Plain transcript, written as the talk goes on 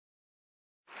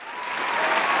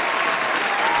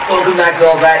Welcome back to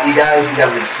all that, you guys. We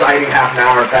got an exciting half an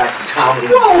hour back to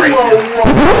comedy. Whoa.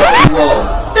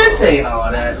 This ain't all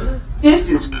that.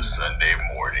 This is the Sunday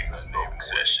morning smoke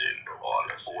session on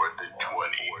 4th and 20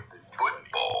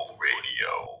 Football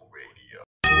Radio.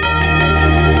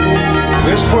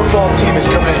 This football team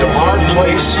is coming into our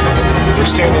place. We're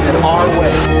standing in our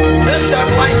way. This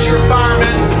gun lights your fireman.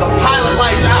 The pilot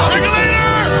lights out.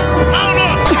 Regulator! Mount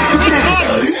up!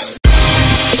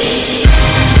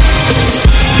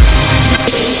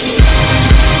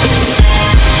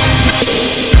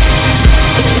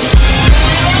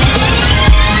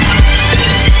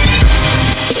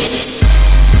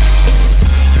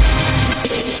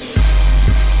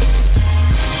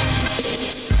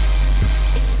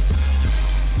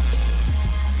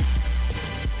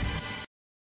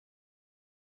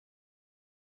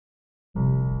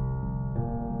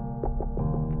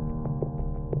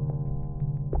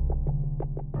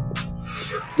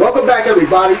 Welcome back,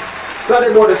 everybody.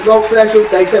 Sunday morning smoke session.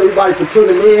 Thanks everybody for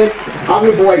tuning in. I'm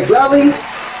your boy Gully.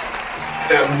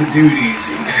 The dude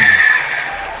easy.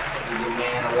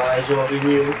 man Elijah over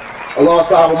here.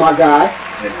 Alongside with my guy.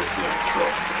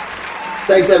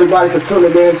 Thanks everybody for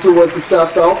tuning in to us and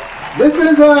stuff though. This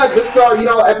is our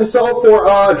episode for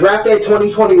Draft Day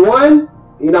 2021.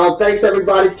 Thanks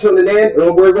everybody for tuning in.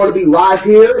 We're going to be live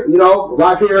here,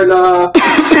 live here in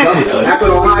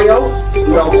Akron, Ohio,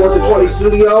 4th and 20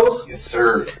 Studios. Yes,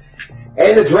 sir.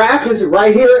 And the draft is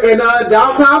right here in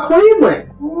downtown Cleveland,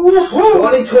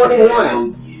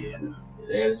 2021. Yeah.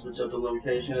 They had to switch up the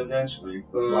location eventually.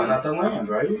 Why not the land,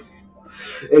 right?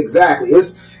 Exactly.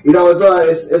 It's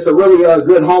a really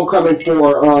good homecoming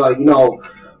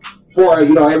for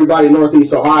everybody in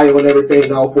Northeast Ohio and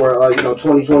everything, for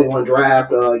 2021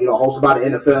 draft, hosted by the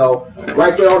NFL,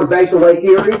 right there on the banks of Lake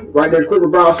Erie, right there at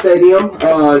Cleveland Brown Stadium.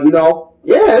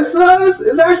 It's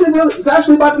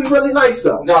actually about to be really nice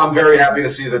though. No, I'm very happy to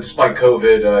see that despite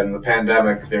COVID and the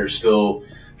pandemic, they're still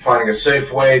finding a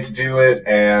safe way to do it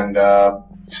and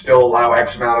still allow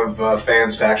X amount of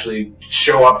fans to actually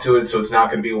show up to it, so it's not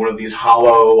going to be one of these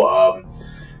hollow,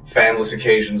 fanless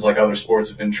occasions like other sports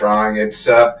have been trying.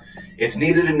 It's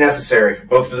needed and necessary,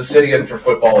 both for the city and for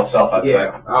football itself, I'd say.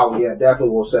 Oh, yeah, definitely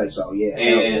will say so, yeah.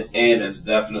 And it's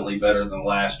definitely better than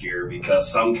last year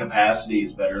because some capacity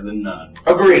is better than none.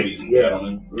 Agreed. Ladies and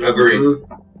gentlemen. Agreed.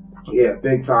 Mm-hmm. Yeah,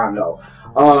 big time, though.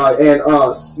 With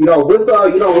all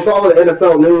the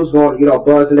NFL news going,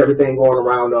 buzz and everything going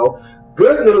around, though,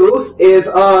 good news is,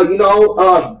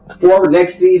 for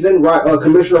next season,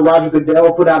 Commissioner Roger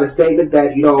Goodell put out a statement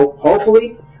that,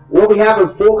 hopefully, we'll be having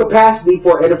full capacity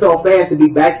for NFL fans to be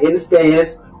back in the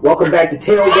stands. Welcome back to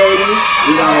tailgating.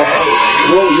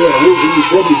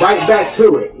 We'll be right back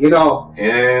to it.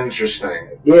 Interesting.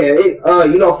 Yeah.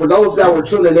 For those that were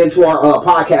tuning into our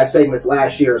podcast segments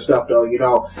last year and stuff, though,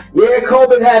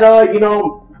 COVID had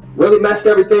really messed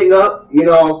everything up.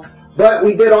 But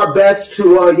we did our best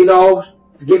to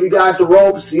give you guys the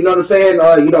ropes, you know what I'm saying?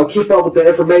 Keep up with the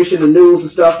information, the news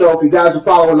and stuff, though. If you guys are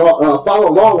following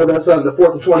along with us in the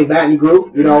 4th and 20 Madden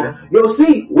group, you'll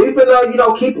see we've been,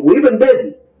 we've been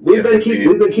busy. We've been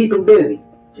keeping busy.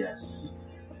 Yes.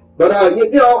 But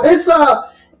it's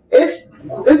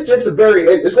just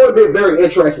it's going to be a very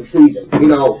interesting season,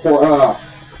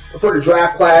 for the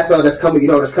draft class that's coming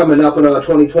up in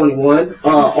 2021.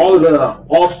 All of the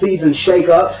off-season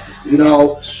shakeups,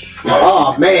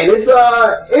 oh man, it's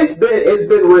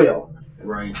been real.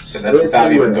 Right. And that's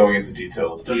without even going into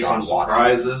details. There's some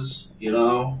surprises,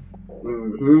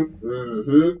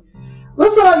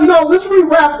 Let's let's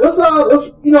rewrap. Let's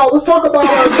talk about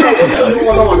what's been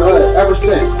going on ever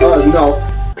since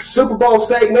Super Bowl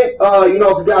segment. If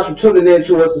you guys were tuning in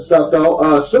to us and stuff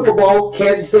though, Super Bowl,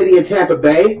 Kansas City and Tampa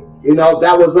Bay.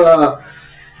 That was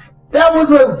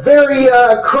a very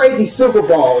crazy Super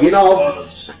Bowl.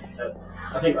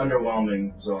 I think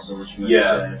underwhelming is also what you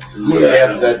meant to say.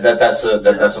 Yeah. That's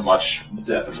a much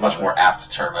more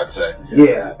apt term, I'd say.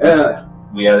 Yeah.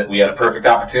 We had a perfect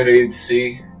opportunity to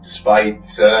see, despite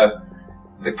the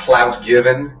clout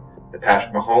given, that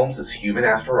Patrick Mahomes is human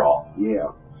after all. Yeah.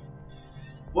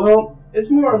 Well, it's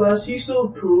more or less, he still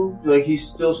proved, he's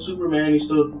still Superman, he's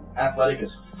still athletic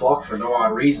as fuck for no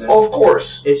odd reason. Oh, of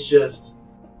course. It's just,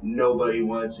 nobody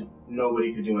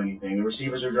could do anything. The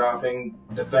receivers are dropping,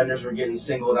 defenders were getting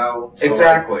singled out. So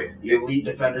Exactly. Elite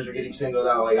defenders were getting singled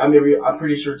out. I'm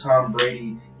pretty sure Tom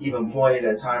Brady even pointed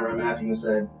at Tyrann Mathieu and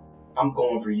said, I'm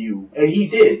going for you. And he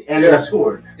did, and they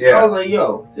scored. Yeah. So I was like,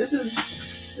 yo, this is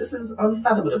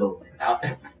unfathomable.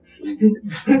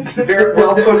 Very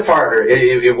well put, partner.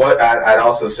 I'd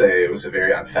also say it was a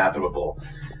very unfathomable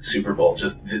Super Bowl.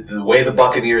 Just the way the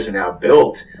Buccaneers are now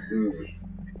built.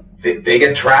 they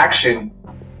get traction.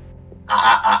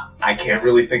 I can't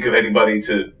really think of anybody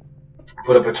to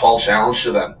put up a tall challenge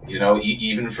to them. You know,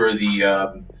 even for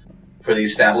the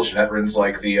established veterans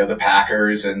like the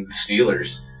Packers and the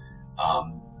Steelers,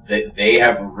 they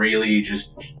have really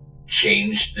just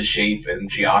changed the shape and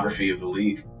geography of the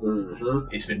league. Mm-hmm.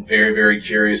 It's been very, very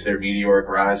curious, their meteoric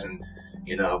rise, and,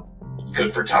 you know,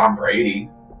 good for Tom Brady,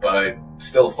 but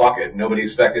still, fuck it. Nobody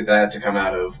expected that to come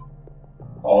out of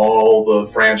all the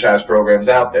franchise programs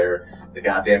out there, the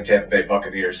goddamn Tampa Bay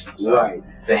Buccaneers. So Right.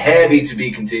 it's a heavy to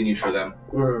be continued for them.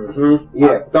 Mm-hmm.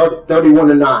 Yeah,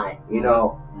 31-9. You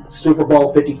know, Super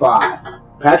Bowl 55.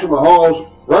 Patrick Mahomes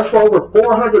rushed for over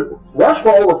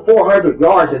 400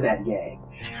 yards in that game.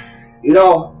 You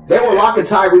know, they were locking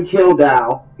Tyreek Hill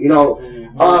down. You know,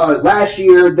 last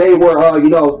year they were, you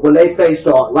know, when they faced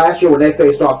off,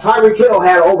 Tyreek Hill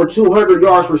had over 200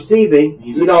 yards receiving.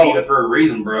 He's you a know, cheetah for a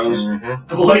reason, bros.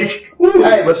 Mm-hmm. Like,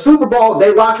 hey, but Super Bowl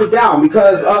they locked it down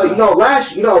because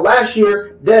last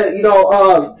year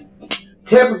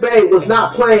Tampa Bay was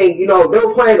not playing. You know, they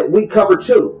were playing week cover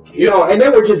 2. You know, and they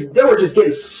were just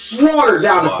getting slaughtered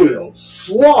down the field,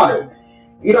 slaughtered.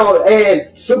 You know,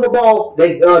 and Super Bowl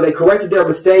they corrected their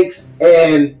mistakes,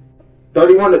 and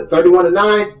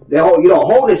 31-9. They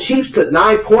hold the Chiefs to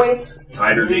 9 points.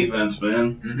 tighter defense,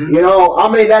 man. Mm-hmm. You know, I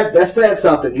mean that says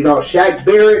something. You know, Shaq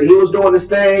Barrett, he was doing his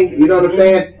thing. You know what I'm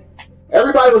saying?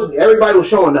 Everybody was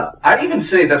showing up. I'd even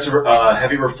say that's a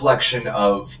heavy reflection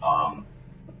of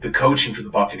the coaching for the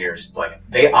Buccaneers. Like,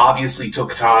 they obviously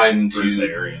took time to... Bruce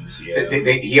Arians, yeah.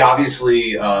 He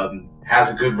obviously has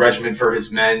a good regimen for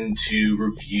his men to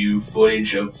review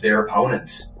footage of their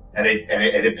opponents. And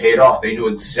it paid off. They knew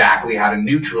exactly how to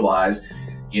neutralize,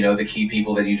 you know, the key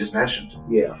people that you just mentioned.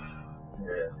 Yeah.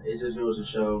 It just goes to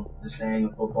show the saying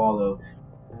of football of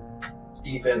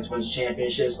defense wins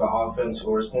championships, but offense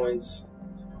scores points.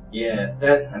 Yeah,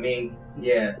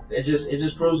 it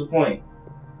just proves the point.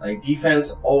 Like,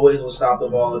 defense always will stop the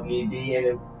ball if need be, and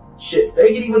if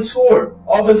they can even score.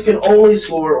 Offense can only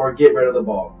score or get rid of the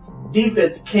ball.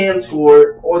 Defense can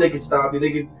score, or they can stop you.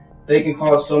 They can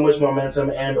cause so much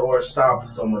momentum and or stop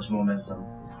so much momentum.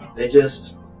 They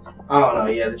just, I don't know.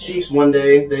 Yeah, the Chiefs one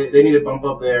day they need to bump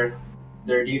up their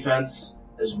defense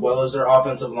as well as their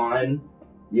offensive line.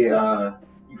 Yeah.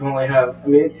 You can only have, I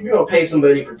mean, if you're going to pay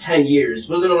somebody for 10 years,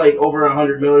 wasn't it like over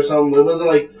 $100 million or something? It wasn't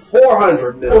like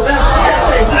 $400 million.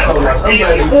 Well, thank you so much. I'm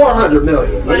like, $400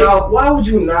 million. like, You know? why would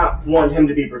you not want him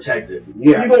to be protected?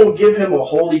 Yeah. You're going to give him a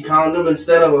holy condom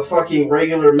instead of a fucking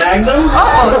regular magnum?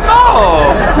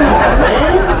 Oh,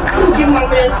 Man, you give my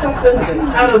man something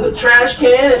out of the trash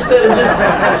can instead of just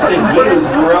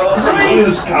Used, bro. It's a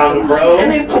used condom, bro.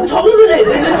 and they poke holes in it.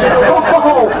 They just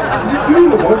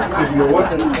you know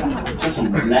what? Just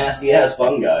some nasty ass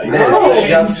fun guy.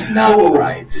 That's just not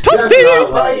right. That's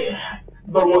not right.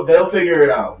 But they'll figure it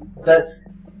out. That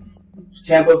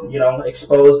Tampa, you know,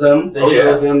 exposed them. They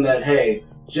showed them that, hey,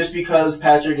 just because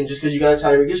Patrick and just because you got a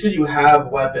Tyreek, just because you have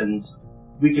weapons,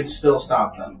 we can still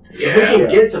stop them. If we can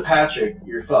get to Patrick,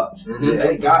 you're fucked. Mhm.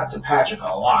 They got to Patrick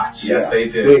a lot. Yes, they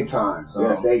did. Big time. So-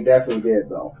 Yes, they definitely did,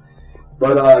 though.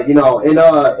 But, you know, in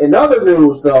other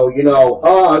news, though, you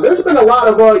know, there's been a lot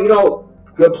of, you know,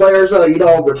 good players, you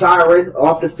know, retiring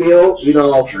off the field, you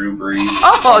know. Drew Brees.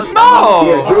 oh no!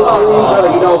 Yeah, Drew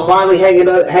Brees, you know, finally hanging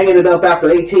it up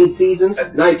after 18 seasons,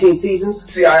 19 seasons.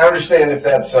 See, I understand if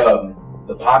that's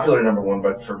the popular number one,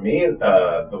 but for me,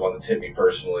 the one that's hit me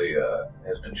personally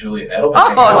has been Julian Edelman.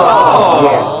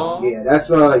 Oh. Yeah, that's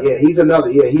he's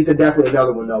another. Yeah, he's definitely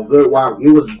another one though. Good wide.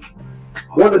 He was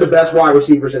one of the best wide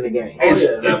receivers in the game.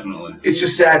 Definitely. It's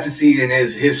just sad to see in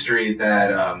his history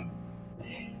that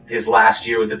his last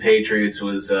year with the Patriots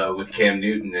was with Cam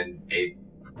Newton, and it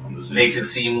makes it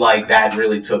seem like that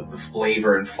really took the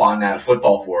flavor and fun out of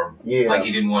football for him. Yeah. Like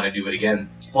he didn't want to do it again.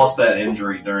 Plus, that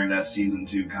injury during that season,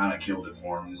 too, kind of killed it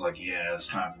for him. He's like, yeah, it's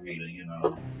time for me to, you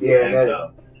know, hang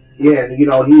up. Yeah, and you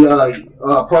know he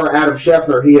per Adam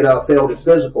Schefter he had failed his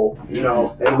physical, you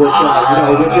know, and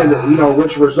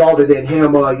which resulted in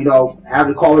him you know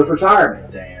having to call his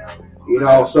retirement. Damn. You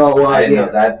know, so I didn't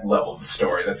know that level of the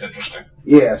story. That's interesting.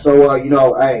 Yeah, so you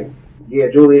know, hey, yeah,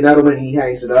 Julian Edelman he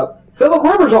hangs it up. Phillip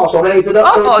Rivers also hangs it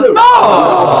up too.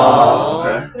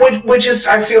 Okay. Which is,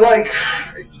 I feel like,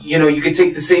 you know, you could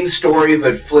take the same story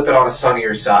but flip it on a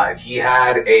sunnier side. He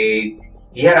had a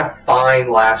fine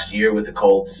last year with the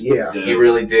Colts. Yeah. He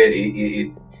really did.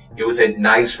 It was a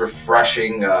nice,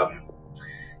 refreshing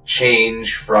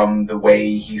change from the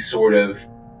way he sort of,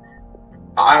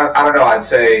 I don't know, I'd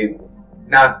say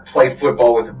not play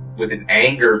football with an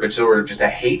anger, but sort of just a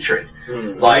hatred.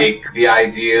 Mm-hmm. Like the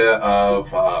idea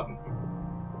of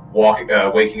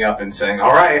waking up and saying,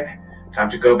 "All right, time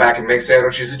to go back and make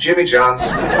sandwiches at Jimmy John's."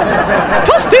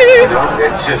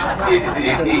 It's just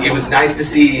it was nice to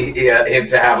see him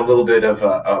to have a little bit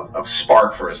of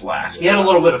spark for his last. He had a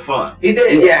little bit of fun. He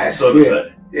did, yes. So to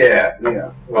say.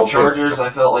 Yeah. Well, Chargers, I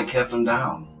felt like kept him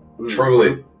down.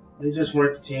 Truly. They just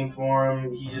weren't the team for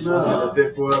him. He just wasn't the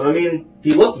fit for them. I mean,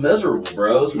 He looked miserable,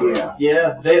 bros.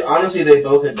 yeah. They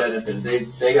both had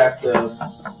benefited. They got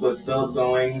with Phil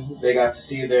going. They got to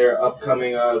see their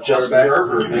upcoming quarterback.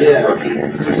 Herbert, man.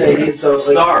 Yeah. So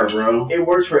Star, bro. It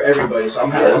works for everybody. So I'm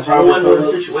Yeah, having a it's a problem win-win with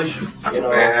situation. you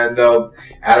know. And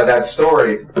out of that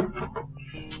story,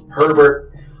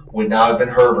 Herbert would not have been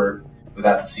Herbert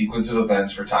without the sequence of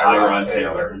events for Tyrod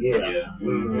Taylor. Yeah.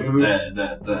 Mm-hmm.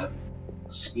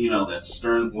 That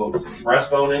stern, what was it,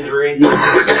 breastbone injury? Yeah.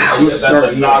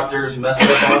 That the doctors messed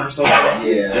up on or something?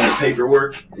 Yeah. And the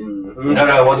paperwork? Mm-hmm.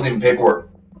 No, it wasn't even paperwork.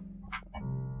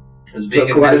 It was being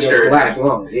So administered. collapsed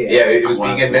lung. Yeah. It was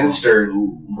being administered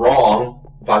wrong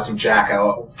by some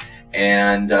jacko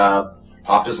and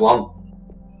popped his lung.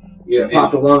 Yeah,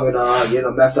 popped a lung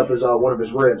and messed up his one of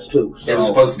his ribs too. So It was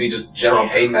supposed to be just general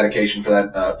pain medication for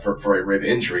that for a rib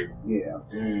injury. yeah.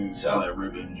 So that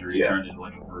rib injury turned into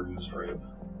like a bruised rib.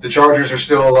 The Chargers are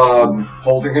still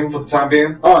holding him for the time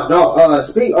being. Oh no.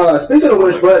 Speaking of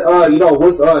which, but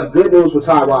with good news with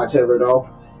Tyrod Taylor though,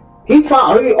 he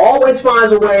always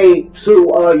finds a way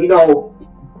to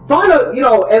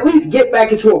at least get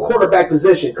back into a quarterback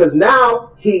position because now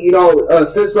he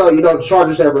since the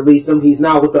Chargers have released him, he's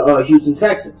now with the Houston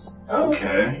Texans.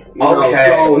 Okay.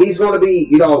 So he's going to be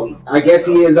I guess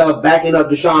he is backing up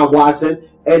Deshaun Watson.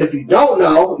 And if you don't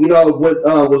know, what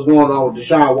was going on with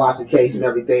Deshaun Watson case and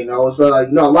everything, it's a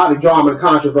lot of drama and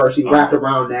controversy wrapped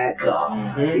around that.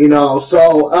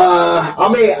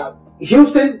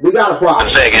 Houston, we got a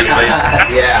problem. Say again,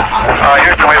 please. Yeah.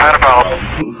 We've had a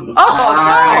problem.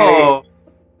 Oh,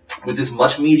 With as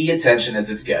much media attention as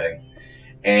it's getting,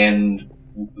 and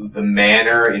the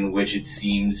manner in which it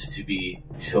seems to be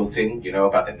tilting,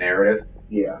 about the narrative,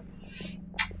 Yeah.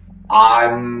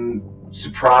 I'm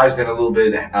surprised and a little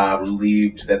bit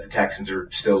relieved that the Texans are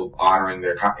still honoring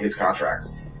his contract.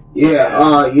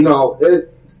 Yeah,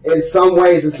 in some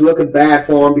ways it's looking bad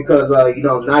for him because,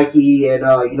 Nike and,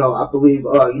 I believe,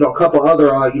 a couple other,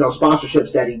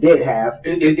 sponsorships that he did have.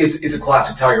 It's a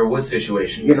classic Tiger Woods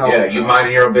situation. You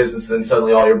minding your own business, then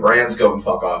suddenly all your brands go and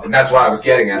fuck off. And that's what I was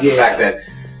getting at, the fact that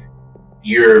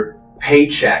your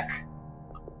paycheck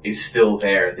is still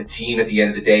there. The team at the end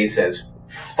of the day says,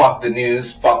 fuck the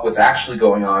news, fuck what's actually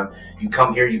going on. You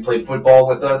come here, you play football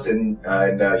with us, and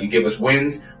you give us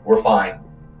wins, we're fine.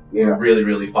 We're really,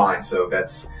 really fine. So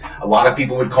that's, a lot of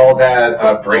people would call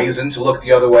that brazen to look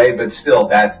the other way, but still,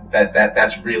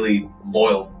 that's really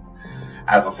loyal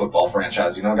out of a football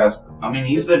franchise, guys? I mean,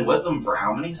 he's been with them for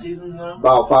how many seasons now?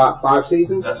 About five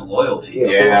seasons? That's loyalty.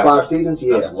 Yeah. 4 or 5 seasons?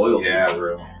 Yeah. That's loyalty, Yeah.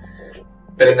 for real.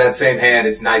 But in that same hand,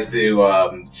 it's nice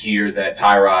to hear that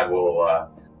Tyrod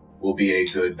will be a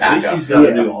good At least backup he's got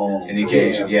a new home. in the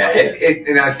occasion.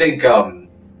 And I think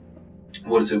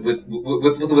what is it with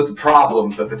the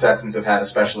problems that the Texans have had,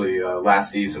 especially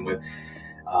last season with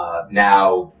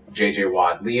now J.J.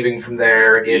 Watt leaving from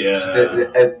there.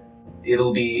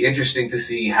 It'll be interesting to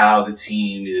see how the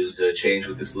team is changed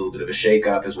with this little bit of a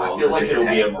shakeup as well. I feel like it'll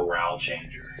be a morale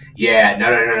changer. Yeah, no,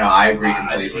 I agree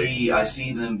completely. I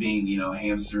see them being,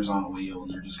 hamsters on a wheel,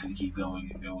 and they're just going to keep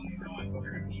going and going and going, but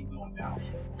they're going to keep going down.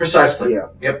 Precisely. Yeah.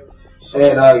 Yep.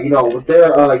 And with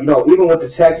their even with the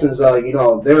Texans,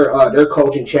 their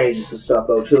coaching changes and stuff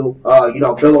though too.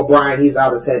 Bill O'Brien, he's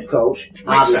out as head coach,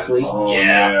 obviously. Oh,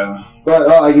 yeah. But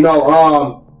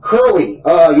Curley,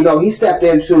 he stepped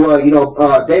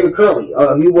into David Curley.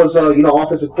 He was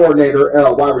offensive coordinator,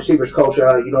 wide receivers coach,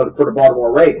 for the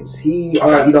Baltimore Ravens. He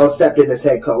stepped in as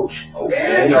head coach.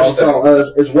 Okay.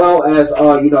 So as well as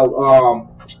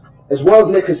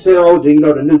Nick Cassero,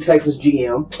 the new Texas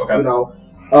GM. Okay.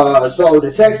 So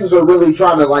the Texans are really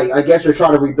trying to they're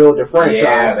trying to rebuild their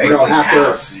franchise.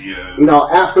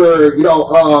 After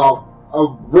a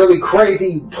really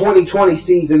crazy 2020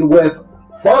 season with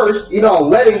first,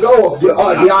 letting go of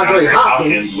DeAndre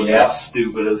Hopkins. Which is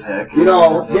stupid as heck.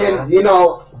 Then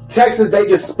Texas, they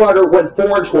just sputtered, went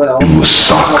 4-12.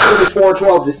 Finished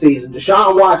 4-12 this season.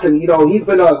 Deshaun Watson, he's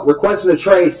been requesting a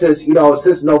trade since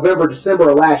November,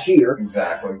 December of last year.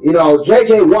 Exactly.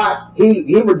 J.J. Watt, he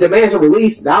demands a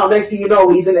release. Now next thing you know,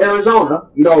 he's in Arizona.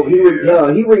 He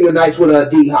reunites with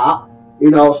D-Hop.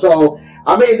 So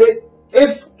I mean,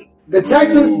 it's the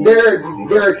Texans. They're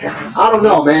I don't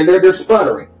know, man. They're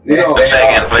sputtering. Say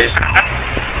again, please.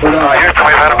 But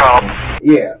We've had a problem.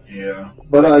 Yeah. Yeah.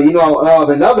 But also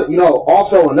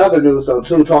another news though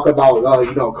too. Talk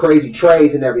about crazy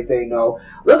trades and everything though.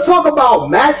 Let's talk about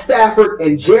Matt Stafford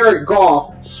and Jared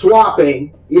Goff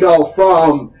swapping.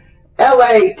 From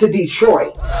L.A. to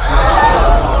Detroit.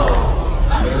 I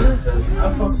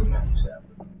fuck with Matthew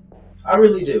Stafford. I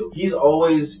really do. He's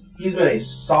been a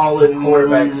solid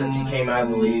quarterback since he came out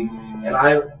of the league. And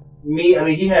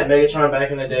he had Megatron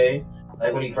back in the day,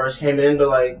 like when he first came in, but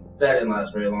like that didn't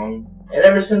last very long. And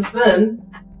ever since then,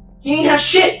 he ain't have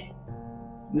shit.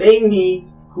 Name me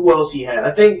who else he had.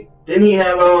 I think didn't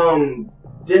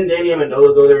Danny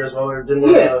Amendola go there as well, or didn't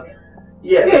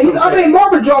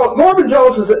Marvin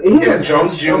Jones is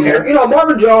Jones Jr.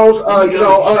 Marvin Jones.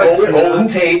 Golden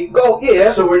Tate.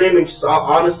 So we're naming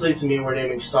we're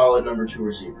naming solid number 2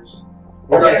 receivers.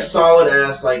 We're like solid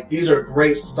ass. Like these are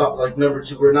great stuff. Like number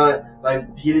 2. We're not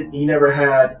like he never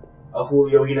had a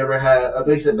Julio. He never had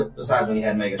besides when he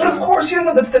had Megatron. But of course,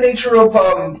 that's the nature of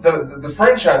the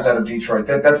franchise out of Detroit.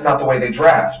 That's not the way they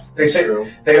draft.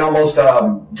 They almost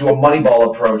do a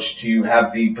Moneyball approach to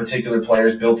have the particular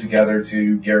players built together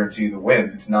to guarantee the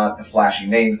wins. It's not the flashy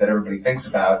names that everybody thinks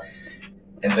about,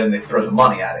 and then they throw the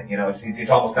money at it. It's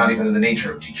almost not even in the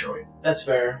nature of Detroit. That's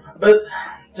fair, but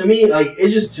to me,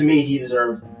 he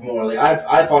deserved more. Like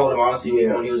I followed him honestly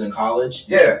when he was in college.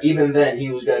 Yeah. Even then, he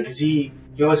was good because he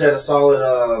always had a solid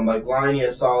line. He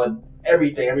had solid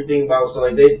everything about. So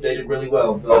like they did really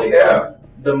well. But,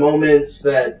 the moments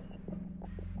that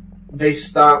they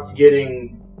stopped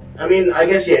getting, I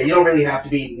guess you don't really have to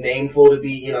be nameful to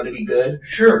be good.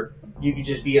 Sure. You could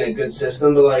just be in a good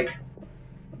system, but like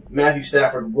Matthew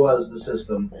Stafford was the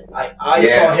system. I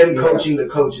saw him coaching the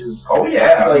coaches. Oh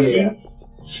yeah.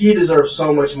 He deserves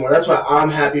so much more. That's why I'm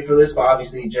happy for this. But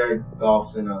obviously Jared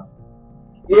Goff's in a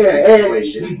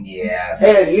situation. Yes.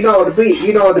 And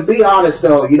to be honest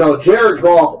though, Jared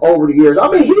Goff over the years,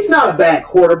 he's not a bad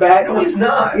quarterback. No, he's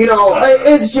not.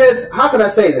 It's just, how can I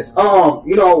say this?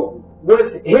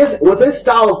 With his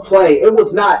style of play, it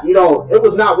was not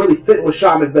really fit with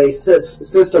Sean McVay's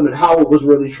system and how it was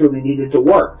really truly needed to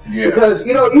work. Yeah. Because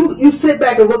you sit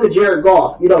back and look at Jared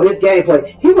Goff, his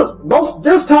gameplay.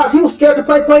 There's times he was scared to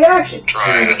play action.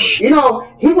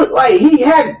 He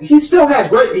still had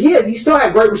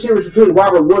great receivers between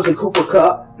Robert Woods and Cooper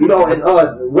Kupp, and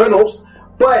Reynolds.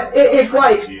 But it's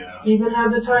like he even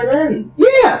had the tight end.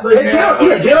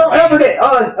 Gerald Everett,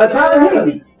 Tyler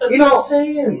Higbee.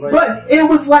 But it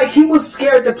was like he was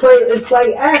scared to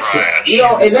play action.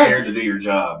 And scared to do your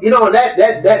job.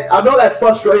 That I know that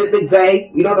frustrated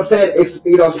McVay. You know what I'm saying?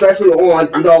 Especially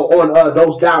on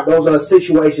those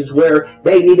situations where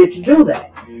they needed to do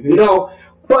that.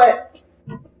 But.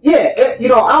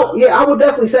 I would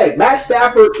definitely say Matt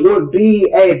Stafford would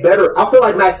be I feel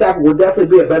like Matt Stafford would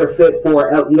definitely be a better fit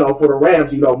for the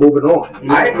Rams, moving on.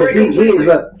 I agree. He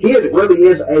really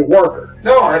is a worker.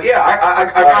 No, I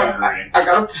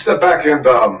got to step back and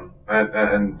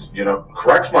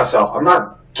correct myself. I'm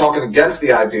not talking against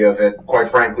the idea of it, quite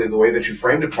frankly, the way that you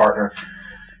framed it, partner.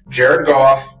 Jared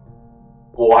Goff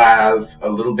will have a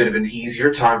little bit of an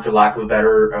easier time, for lack of a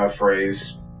better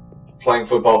phrase, playing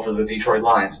football for the Detroit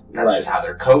Lions. That's just how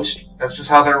they're coached. That's just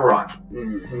how they're run.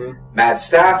 Mm-hmm. Matt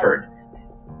Stafford,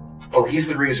 he's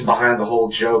the reason behind the whole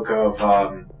joke of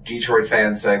Detroit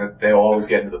fans saying that they'll always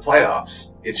get into the playoffs.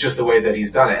 It's just the way that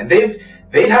he's done it. And they've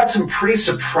had some pretty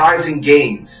surprising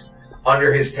games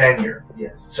under his tenure.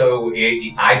 Yes. So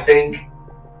I think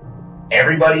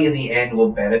everybody in the end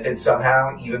will benefit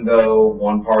somehow, even though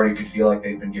one party could feel like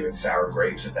they've been given sour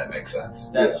grapes, if that makes sense.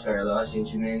 That's fair, though. I see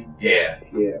what you mean. Yeah.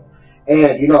 Yeah.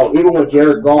 And, even with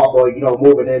Jared Goff,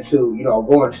 moving into,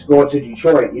 going to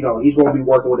Detroit, he's going to be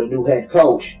working with a new head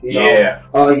coach.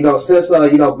 Since,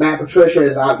 Matt Patricia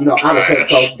is out, out of head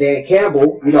coach, Dan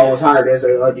Campbell, was hired as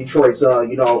Detroit's,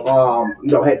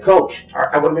 head coach. All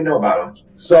right, what do we know about him?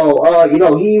 So,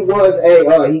 he was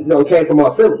he came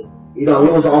from Philly. He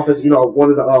was office, one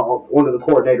of the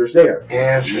coordinators there.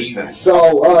 Interesting.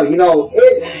 So,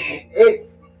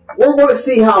 we're going to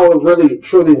see how it really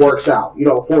truly works out,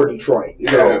 for Detroit.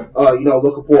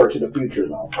 Looking forward to the future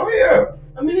though. Oh yeah.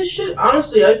 It should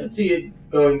honestly. I could see it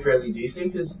going fairly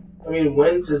decent because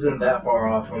Wentz isn't that far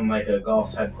off from like a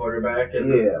golf type quarterback,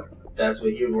 and that's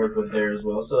what he would work with there as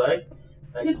well. So I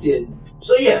can see it.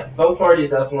 So yeah, both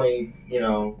parties definitely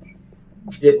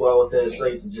did well with this.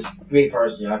 Like, it's just me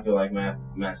personally, I feel like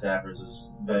Matt Stafford's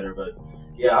was better, but.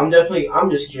 Yeah, I'm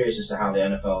just curious as to how the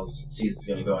NFL's season's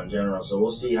going to go in general. So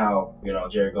we'll see how,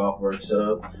 Jared Goff works it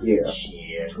up. Yeah.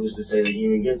 Shit, who's to say that he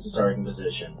even gets the starting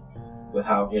position? With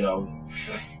how, you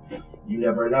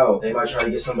never know. They might try to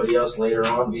get somebody else later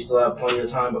on. We still have plenty of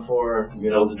time before,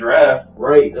 the draft.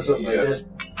 Right. That's what, like this.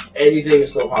 anything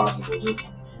is still possible. Just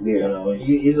Yeah. you know,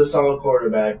 he's a solid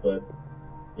quarterback, but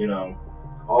you know,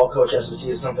 all coach has to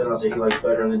see is something else that he likes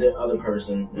better than the other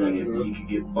person. He could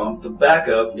get bumped to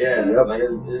backup. Yeah, Yep. like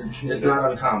it's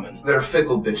not uncommon. They're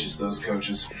fickle bitches, those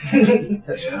coaches.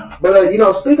 Yeah. But you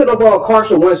know, speaking of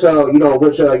Carson Wentz, you know,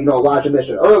 which Elijah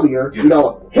mentioned earlier, you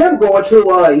know, him going to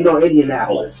you know,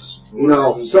 Indianapolis, you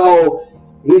know, so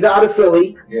he's out of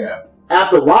Philly. Yeah.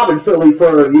 After robbing Philly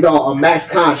for, you know, a max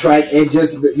contract and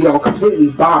just, you know, completely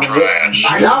bombing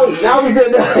it. Now he's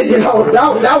in, you know,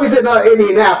 now he's in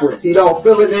Indianapolis, you know,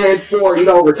 filling in for, you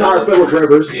know, retired Phillip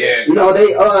Rivers. Yeah. You know,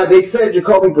 they sent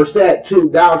Jacoby Brissett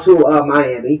down to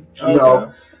Miami, you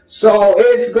know. So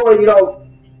it's going, you know,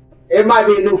 it might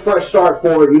be a new fresh start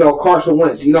for, you know, Carson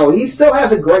Wentz. You know, he still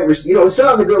has a great, you know, he still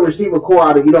has a good receiver core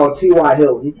out of, you know, T.Y.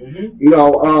 Hilton. Mm-hmm. You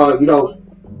know,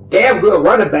 damn good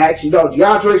running backs. You know,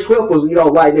 DeAndre Swift was, you know,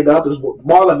 lighting it up. There's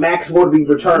Marlon Mack will be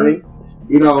returning.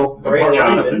 You know,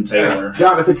 Jonathan Taylor.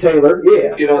 Jonathan Taylor,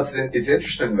 yeah. You know, it's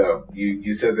interesting though.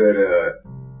 You said that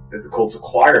the Colts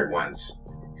acquired Wentz.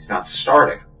 He's not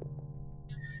starting.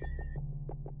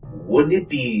 Wouldn't it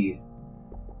be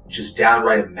just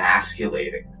downright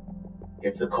emasculating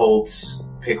if the Colts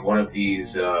pick one of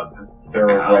these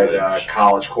thoroughbred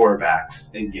college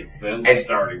quarterbacks And give them the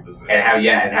starting position.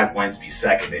 and have Wentz be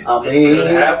second in? I mean, Did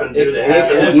it happen? Did it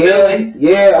happen?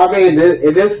 yeah. I mean,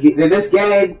 in this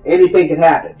game, anything can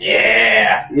happen.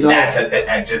 Yeah, You know,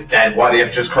 that what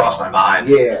if just crossed my mind.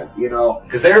 Yeah, you know,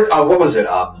 Because they're, what was it,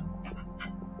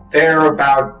 they're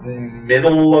about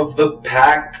middle of the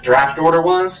pack draft order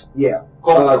was? yeah.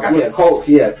 Colts, okay. Yeah, Colts.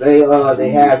 Yes, they have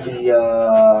the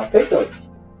I think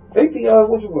the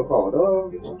what you gonna call it?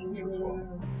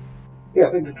 Yeah,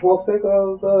 I think the 12th pick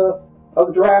of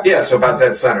the draft. Yeah, so about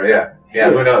dead center, yeah. Yeah,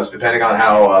 who knows? Depending on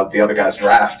how the other guys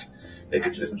draft, they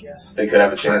could just guess. They could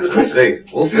have a chance. We'll see.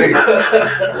 We'll see.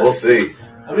 We'll see.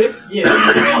 I mean,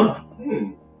 yeah.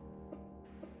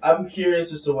 I'm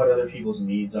curious as to what other people's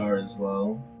needs are as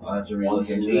well. I'll have to relook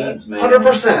into that.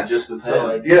 100%. Just the So,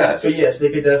 like, Yes. but yes, they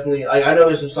could definitely. I know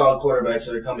there's some solid quarterbacks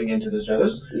that are coming into this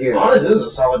draft. Yeah. Honestly, this is a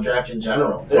solid draft in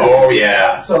general. Oh,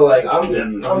 yeah. So like, I'm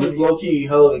low key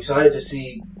hella excited to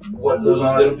see what goes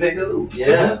on. Gonna pick who?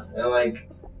 Yeah, and like,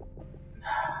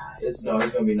 it's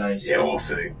gonna be nice. Yeah, we'll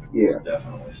see. Yeah.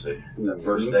 Definitely see. That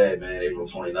first day, man, April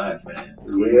 29th, man.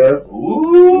 Yeah.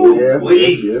 Ooh, Yeah.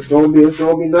 It's gonna be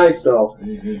nice though.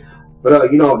 Mm-hmm.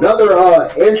 But you know,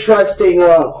 another interesting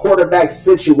quarterback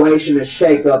situation and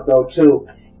shakeup though too.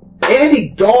 Andy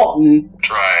Dalton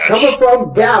coming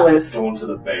from Dallas, Going to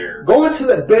the Bears.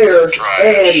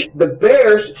 and the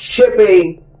Bears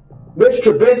shipping Mitch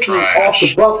Trubisky off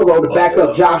to Buffalo to back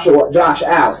up Josh Allen.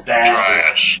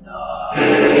 Trash.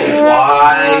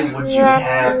 Why would you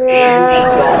have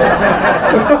Andy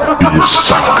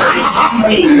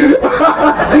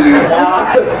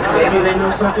Dalton? Maybe they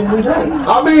know something we don't.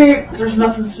 I mean, There's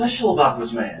nothing special about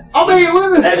this man.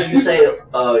 listen. As you say,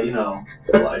 you know,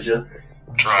 Elijah.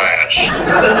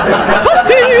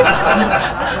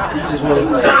 This is one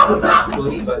of like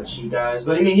booty butt cheap guys.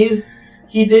 But I mean,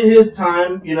 he did his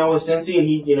time, you know, with Cincy, and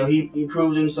he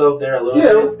proved himself there a little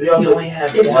bit. But He only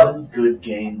had one good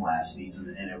game last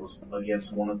season, and it was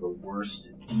against one of the worst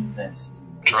defenses.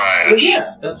 But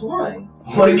yeah, that's why.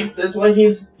 Like that's why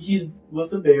he's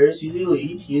with the Bears. He's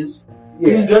elite. He's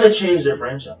gonna change their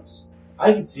franchise.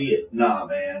 I can see it. Nah,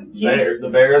 man. The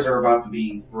Bears are about to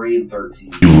be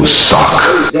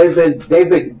 3-13. They've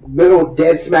been middle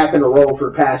dead smack in a row for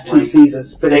the past two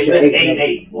seasons, finishing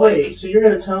 8-8. Wait, so you're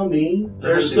gonna tell me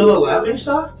they're still a laughing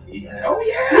stock? Yeah. Oh,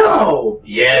 yeah. No.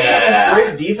 Yeah.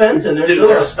 Great defense, and they're Dude, still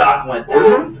their stock went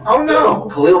down. Oh, no.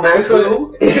 Khalil Mack,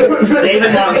 who?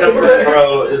 David Montgomery,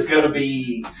 bro, is going to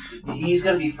be... He's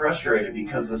going to be frustrated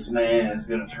because this man is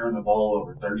going to turn the ball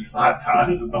over 35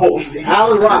 times in the whole season.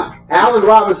 Allen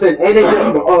Robinson, and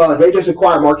they just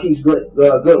acquired Marquise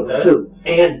Goodwin too,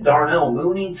 and Darnell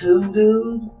Mooney too,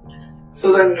 dude.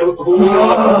 So then,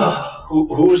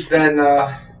 who's then?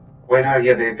 Wait, no,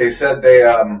 yeah, they said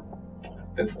that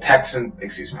the Texans,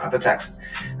 excuse me, not the Texans,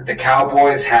 that the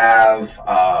Cowboys have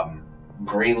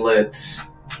greenlit.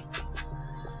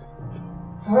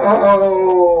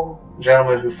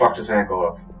 Gentleman who fucked his ankle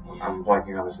up. I'm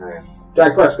blanking on his name.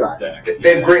 Dak Prescott.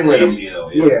 They've greenlit him. ACL,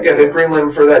 Yeah, they've greenlit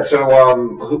him for that. So,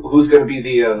 who's going to be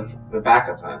the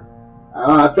backup then?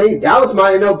 I think Dallas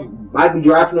might be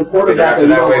drafting a quarterback. They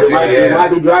might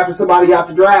be drafting somebody out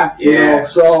the draft. Yeah. You know,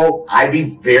 so I'd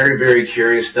be very, very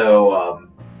curious though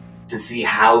to see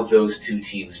how those two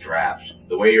teams draft.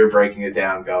 The way you're breaking it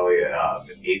down, Gully,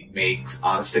 it makes,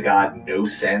 honest to God, no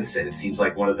sense, and it seems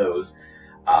like one of those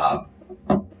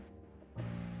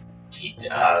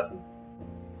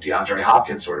DeAndre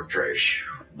Hopkins sort of trade.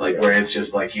 Like, where it's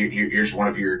just like, here's one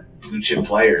of your blue chip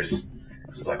players.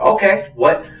 So it's like, okay,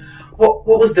 what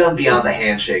was done beyond the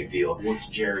handshake deal? What's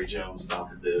Jerry Jones about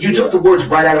to do? You took the words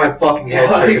right out of my fucking head,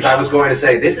 sir, because I was going to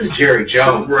say, this is Jerry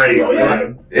Jones. Right.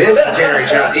 This is Jerry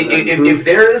Jones. If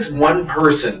there is one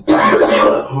person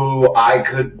who I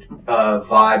could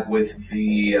vibe with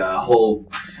the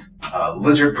whole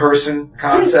lizard person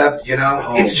concept,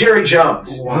 it's Jerry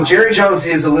Jones. Wow. Jerry Jones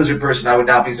is a lizard person. I would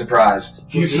not be surprised.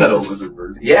 He said a lizard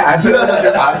person. Yeah, I said a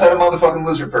lizard. I said a motherfucking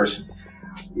lizard person.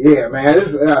 Yeah, man.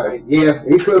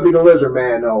 He could be the lizard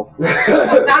man, though.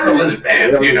 Not the lizard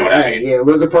man. You know what I mean? Yeah,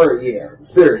 lizard person. Yeah,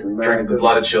 seriously, man. Drinking the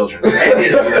blood of children.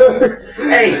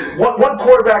 Hey, one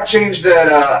quarterback change that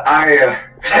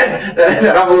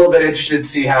that I'm a little bit interested to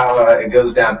see how it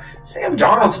goes down. Sam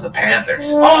Darnold to the Panthers.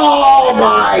 Oh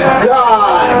my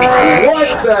God!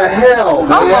 What the hell,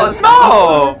 man?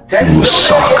 Oh,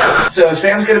 no! So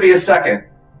Sam's going to be a second.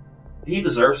 He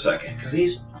deserves second because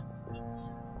he's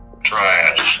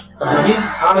Trash.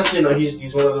 Honestly, no,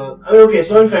 he's one of the. I mean, okay,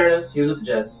 so in fairness, he was at the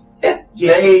Jets.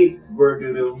 They were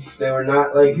doo-doo. They were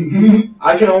not, like...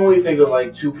 I can only think of,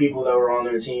 like, 2 people that were on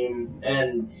their team,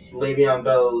 and Le'Veon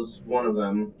Bell's one of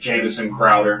them. Jamison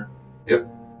Crowder. Yep.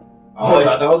 Oh, I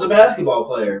thought that was a basketball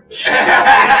player.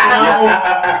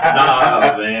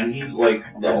 Nah, man, he's like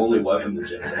the only weapon the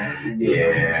Jets have.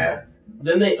 Yeah.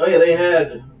 Then they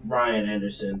had Brian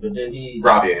Anderson, but then he...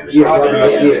 Robbie Anderson. Yeah, Robbie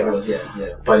Robbie, Anderson yeah. was,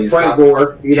 yeah. But he's Frank got...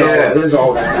 Gore, Yeah. his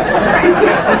old He needs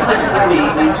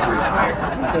to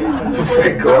retire.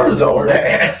 Frank Gore's old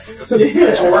ass.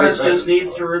 Torres just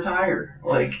needs to retire.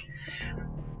 Like...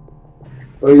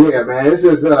 Well, yeah, man, it's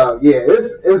just,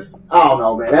 it's, I don't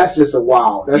know, man, that's just a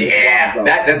wild.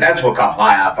 That's what caught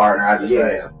my eye, partner, I just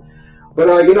say. But,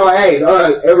 hey,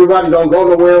 everybody don't go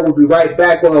nowhere. We'll be right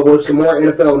back with some more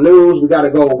NFL news. We got to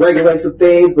go regulate some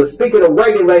things. But speaking of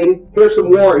regulating, here's some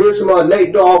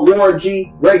Nate Dogg, Warren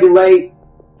G, regulate.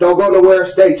 Don't go nowhere.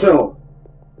 Stay tuned.